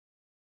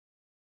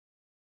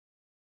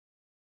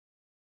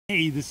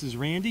Hey, this is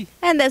Randy.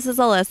 And this is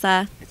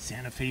Alyssa. At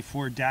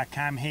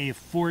SantaFeFord.com. Hey, if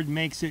Ford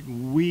makes it,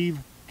 we've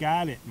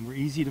got it. And we're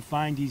easy to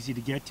find, easy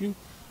to get to.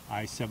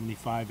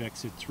 I-75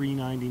 exit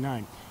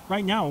 399.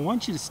 Right now, I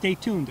want you to stay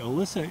tuned.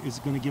 Alyssa is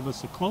going to give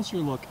us a closer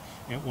look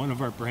at one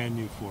of our brand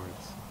new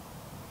Fords.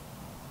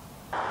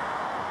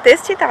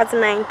 This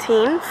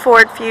 2019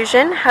 Ford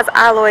Fusion has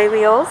alloy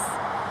wheels,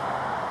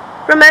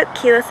 remote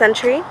keyless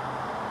entry,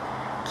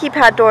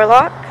 keypad door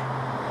lock,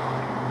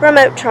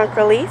 remote trunk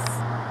release.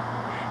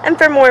 And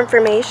for more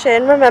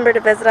information, remember to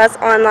visit us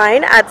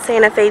online at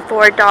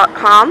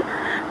SantaFeFord.com,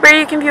 where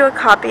you can view a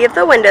copy of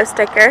the window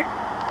sticker.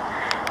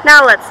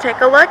 Now let's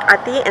take a look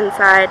at the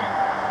inside.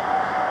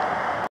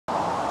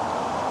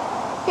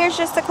 Here's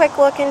just a quick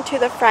look into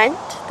the front.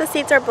 The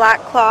seats are black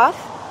cloth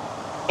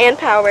and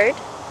powered.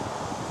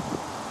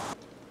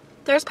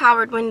 There's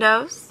powered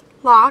windows,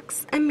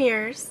 locks, and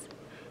mirrors.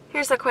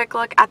 Here's a quick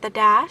look at the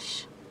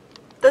dash.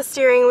 The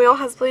steering wheel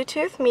has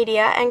Bluetooth,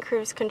 media, and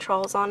cruise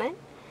controls on it.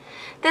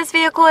 This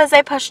vehicle is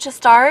a push to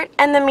start,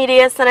 and the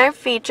media center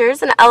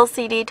features an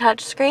LCD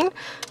touchscreen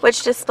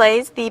which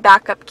displays the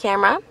backup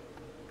camera.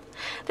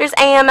 There's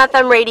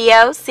AM/FM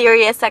radio,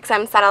 Sirius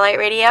XM satellite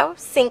radio,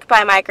 Sync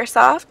by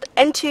Microsoft,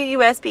 and 2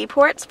 USB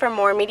ports for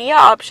more media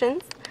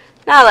options.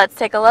 Now let's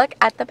take a look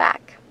at the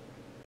back.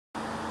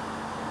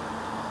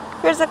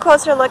 Here's a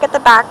closer look at the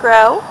back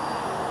row.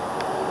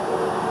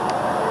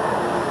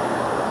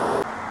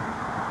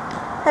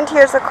 And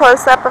here's a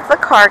close-up of the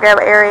cargo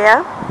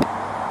area.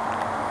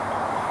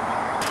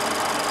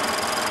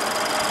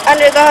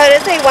 Under the hood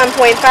is a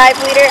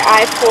 1.5-liter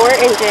i4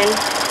 engine.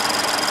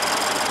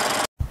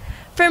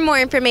 For more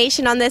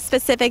information on this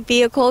specific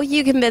vehicle,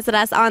 you can visit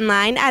us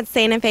online at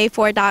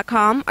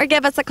SantaFeFord.com or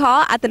give us a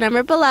call at the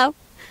number below.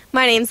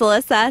 My name's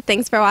Alyssa.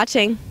 Thanks for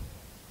watching.